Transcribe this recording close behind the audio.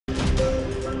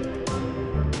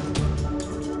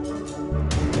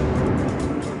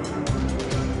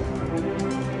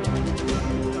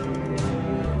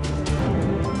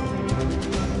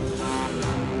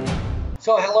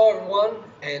So hello everyone,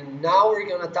 and now we're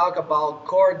gonna talk about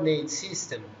coordinate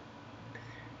system.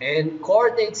 And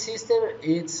coordinate system,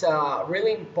 it's a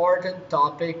really important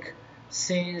topic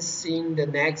since in the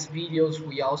next videos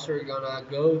we also are gonna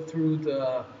go through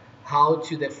the how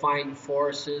to define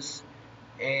forces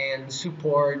and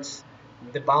supports,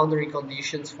 the boundary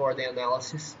conditions for the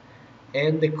analysis.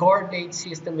 And the coordinate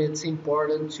system, it's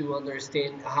important to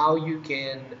understand how you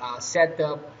can set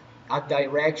up a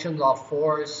direction of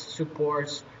force,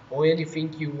 supports, or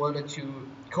anything you wanted to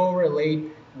correlate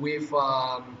with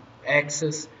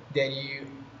axis that you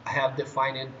have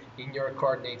defined in your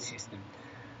coordinate system.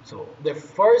 So the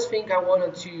first thing I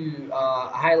wanted to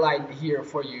highlight here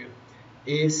for you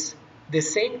is the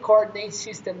same coordinate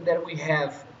system that we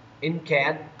have in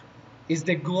CAD is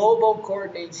the global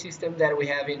coordinate system that we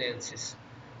have in Ansys.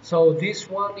 So this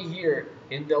one here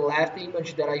in the left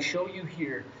image that I show you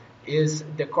here is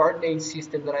the coordinate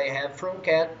system that I have from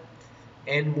CAD.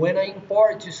 And when I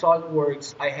import to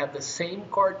SolidWorks, I have the same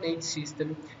coordinate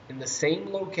system in the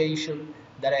same location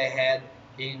that I had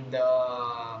in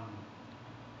the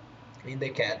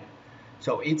CAD.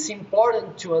 So it's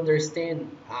important to understand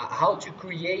how to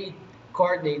create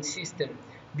coordinate system,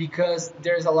 because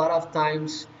there's a lot of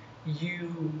times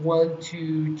you want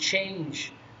to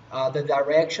change the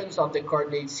directions of the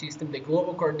coordinate system, the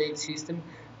global coordinate system,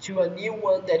 to a new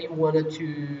one that you wanted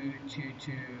to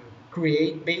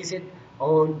create based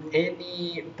on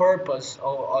any purpose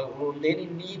or on any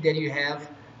need that you have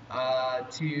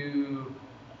to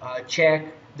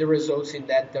check the results in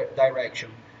that direction.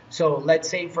 So let's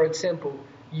say, for example,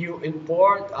 you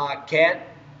import a CAD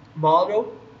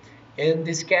model, and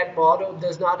this CAD model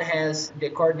does not has the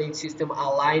coordinate system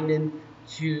aligned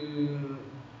to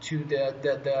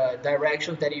the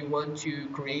directions that you want to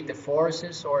create the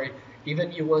forces, or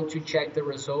even you want to check the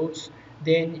results.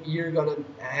 Then you're gonna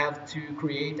have to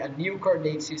create a new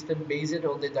coordinate system based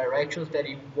on the directions that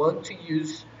you want to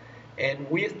use. And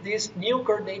with this new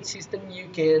coordinate system, you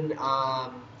can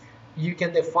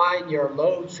define your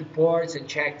load, supports, and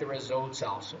check the results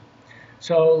also.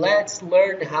 So let's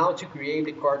learn how to create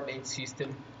a coordinate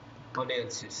system on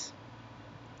Ansys.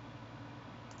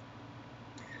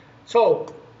 So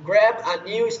grab a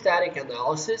new static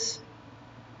analysis,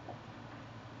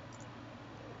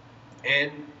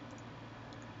 and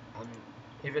I'm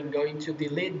even going to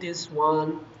delete this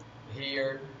one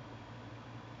here,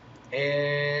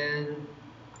 and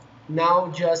now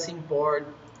just import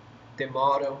the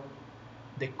model,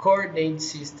 the coordinate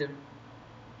system,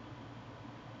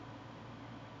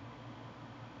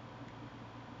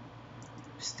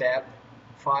 step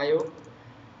file,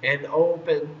 and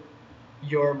open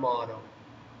your model.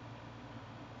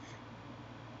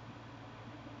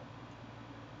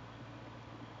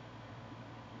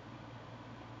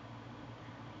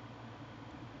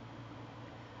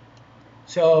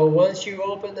 So once you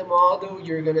open the model,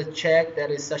 you're gonna check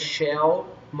that it's a shell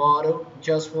model,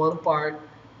 just one part.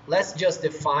 Let's just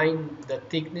define the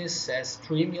thickness as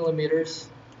 3 millimeters.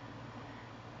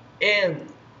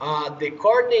 And the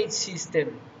coordinate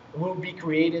system will be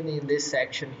created in this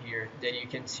section here that you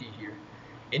can see here.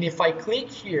 And if I click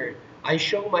here, I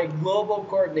show my global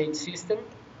coordinate system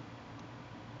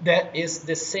that is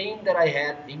the same that I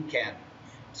had in CAD.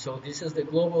 So this is the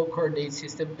global coordinate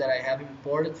system that I have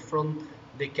imported from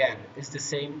the CAD. It's the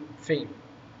same thing.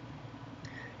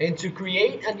 And to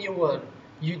create a new one,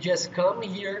 you just come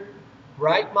here,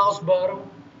 right mouse button,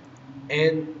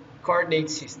 and coordinate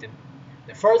system.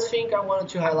 The first thing I wanted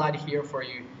to highlight here for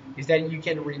you is that you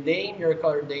can rename your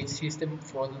coordinate system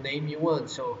for the name you want.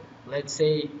 So let's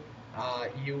say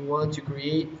you want to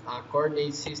create a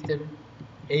coordinate system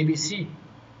ABC.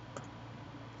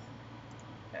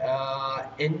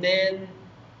 And then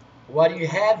what you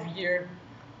have here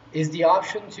is the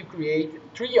option to create,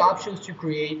 three options to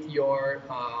create your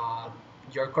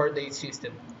coordinate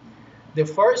system. The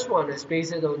first one is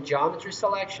based on geometry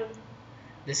selection.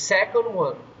 The second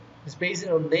one is based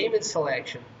on name and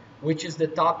selection, which is the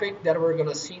topic that we're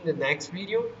gonna see in the next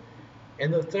video.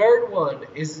 And the third one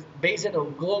is based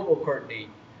on global coordinate.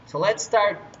 So let's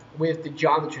start with the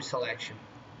geometry selection.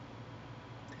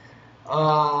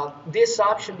 This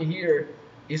option here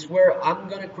is where I'm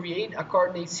gonna create a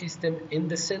coordinate system in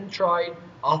the centroid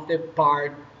of the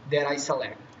part that I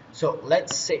select. So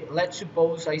let's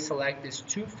suppose I select these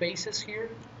two faces here,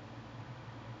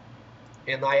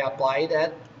 and I apply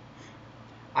that.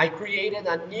 I created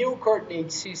a new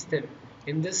coordinate system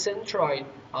in the centroid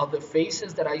of the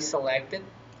faces that I selected,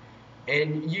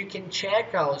 and you can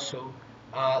check also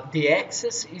the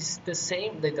axis is the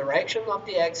same, the direction of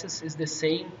the axis is the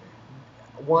same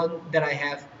one that I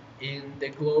have in the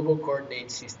global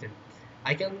coordinate system.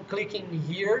 I can click in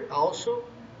here also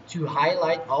to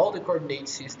highlight all the coordinate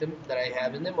system that I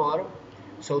have in the model.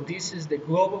 So this is the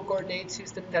global coordinate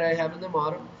system that I have in the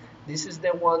model. This is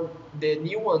the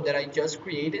new one that I just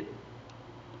created.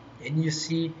 And you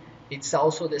see it's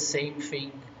also the same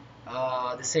thing,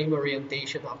 the same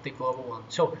orientation of the global one.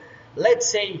 So let's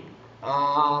say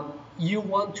you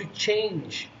want to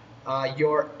change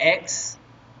your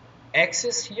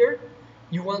x-axis here.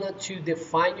 You wanted to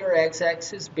define your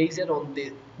x-axis based on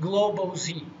the global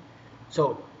z.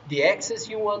 So the axis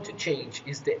you want to change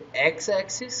is the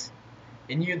x-axis,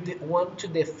 and you want to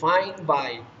define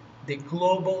by the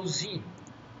global z.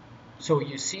 So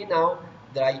you see now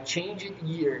that I change it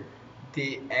here,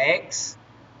 the x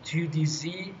to the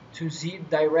z to z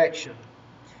direction.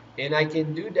 And I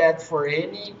can do that for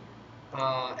any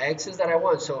axis that I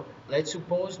want. So let's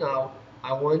suppose now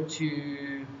I want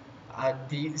to,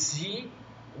 the z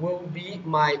will be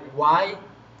my y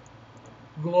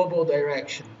global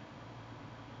direction.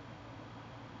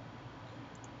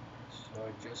 So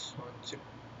I just want to,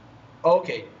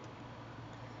 okay.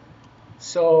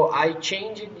 So I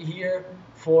change it here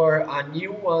for a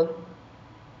new one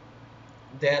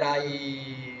that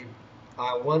I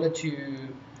wanted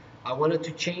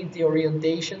to change the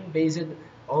orientation based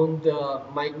on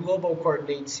my global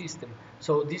coordinate system.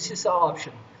 So this is an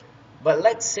option. But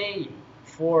let's say,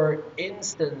 for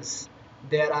instance,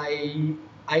 that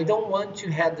I don't want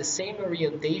to have the same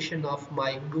orientation of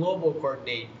my global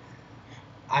coordinate.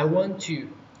 I'm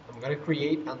gonna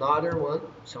create another one.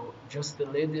 So just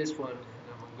delete this one,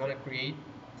 and I'm gonna create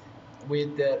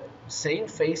with the same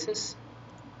faces.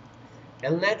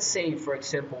 And let's say, for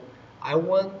example, I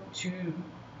want to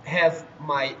have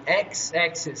my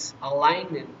x-axis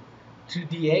aligned to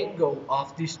the angle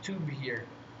of this tube here.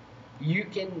 You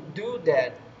can do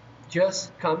that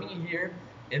just coming here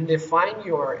and define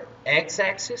your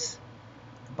x-axis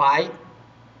by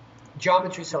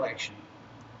geometry selection.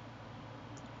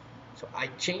 So I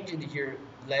change it here.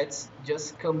 Let's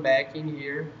just come back in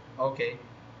here. Okay,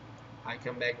 I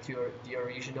come back to the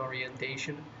original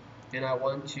orientation, and I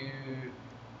want to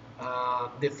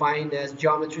define as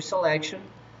geometry selection.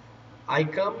 I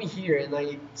come here and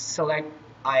I select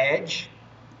an edge,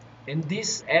 and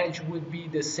this edge would be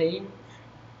the same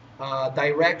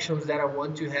directions that I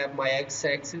want to have my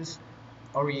x-axis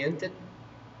oriented.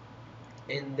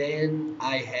 And then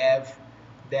I have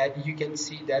that you can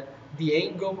see that the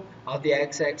angle of the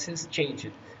x-axis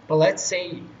changes. But let's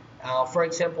say, for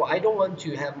example, I don't want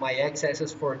to have my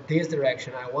x-axis for this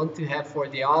direction. I want to have for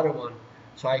the other one.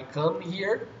 So I come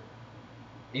here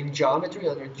in geometry,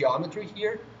 under geometry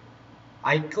here.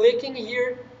 I click in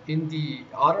here in the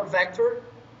other vector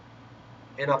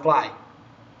and apply.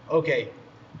 Okay,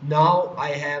 now I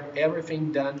have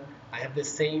everything done. I have the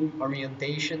same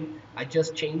orientation. I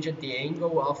just changed the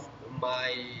angle of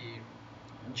my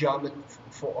geometry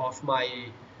of my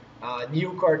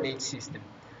new coordinate system.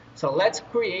 So let's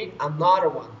create another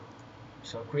one.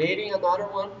 So creating another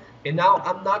one, and now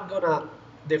I'm not gonna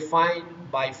define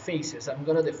by faces. I'm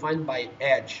gonna define by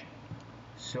edge.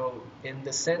 So in the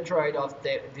centroid of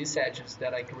these edges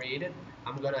that I created,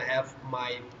 I'm gonna have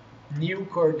my new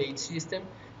coordinate system.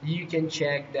 You can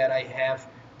check that I have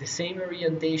the same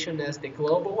orientation as the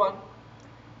global one,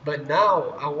 but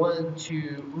now I want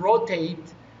to rotate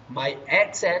my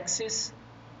x-axis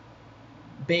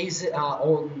based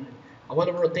on, I want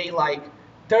to rotate like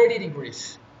 30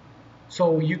 degrees.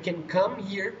 So you can come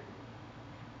here,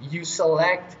 you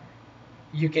select,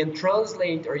 you can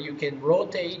translate, or you can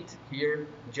rotate here,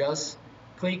 just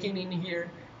clicking in here,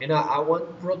 and I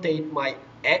want to rotate my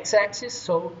x-axis,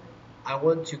 so I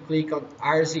want to click on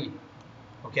RZ,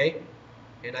 okay?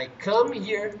 And I come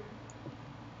here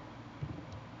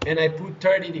and I put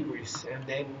 30 degrees, and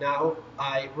then now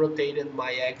I rotated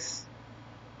my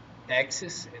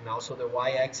x-axis and also the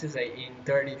y-axis in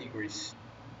 30 degrees,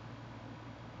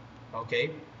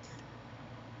 okay?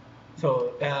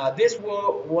 So this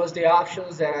was the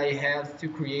options that I have to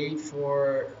create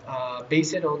for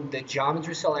based on the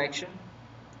geometry selection.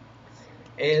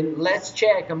 And let's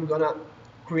check, I'm gonna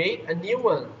create a new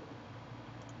one,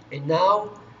 and now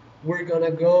we're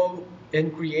gonna go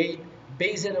and create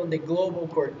based on the global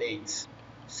coordinates.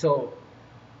 So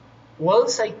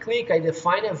once I click, I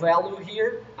define a value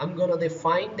here. I'm gonna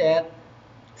define that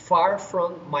far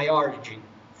from my origin,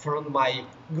 from my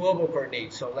global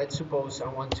coordinates. So let's suppose I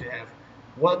want to have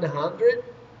 100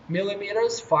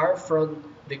 millimeters far from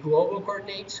the global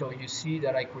coordinates. So you see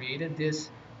that I created this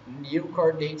new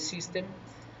coordinate system.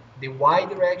 The y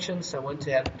directions, I want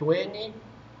to have 20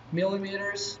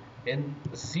 millimeters, and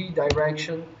z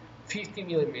direction 50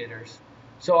 millimeters.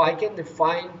 So I can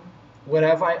define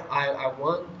whatever I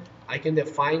want. I can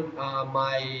define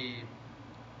my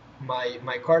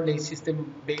coordinate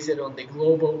system based on the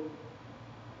global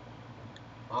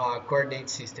coordinate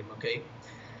system, okay?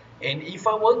 And if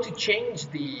I want to change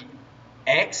the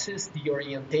axis, the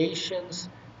orientations,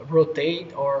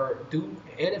 rotate or do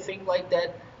anything like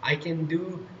that, I can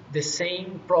do the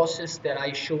same process that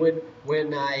I showed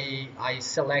when I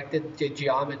selected the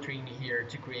geometry in here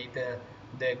to create the,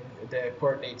 the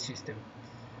coordinate system.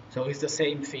 So it's the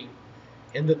same thing.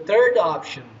 And the third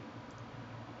option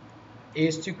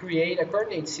is to create a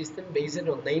coordinate system based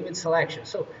on name and selection.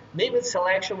 So name and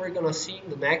selection we're gonna see in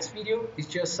the next video. It's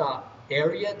just a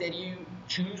area that you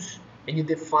choose and you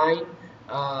define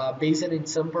based on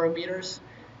some parameters.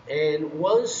 And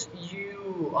once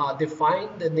you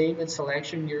define the name and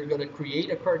selection, you're gonna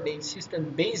create a coordinate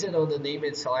system based on the name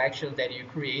and selection that you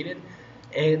created.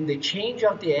 And the change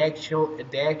of the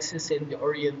axis and the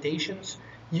orientations,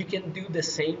 you can do the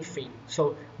same thing.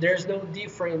 So there's no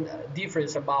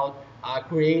difference about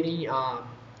creating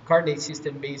coordinate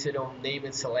system based on name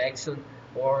and selection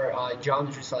or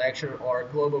geometry selection or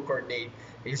global coordinate.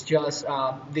 It's just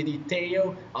the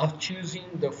detail of choosing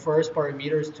the first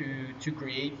parameters to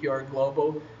create your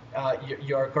global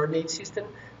your coordinate system,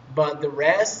 but the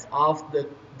rest of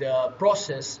the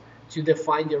process to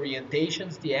define the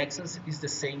orientations, the axis is the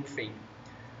same thing.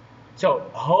 So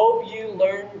hope you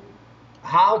learn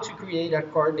how to create a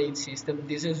coordinate system.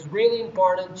 This is really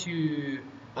important to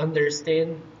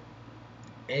understand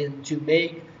and to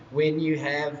make when you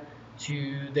have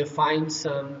to define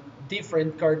some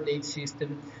different coordinate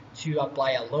system to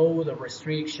apply a load or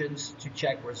restrictions to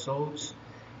check results.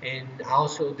 And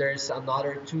also there's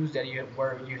another tools that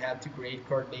where you have to create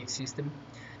coordinate system.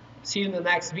 See you in the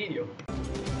next video.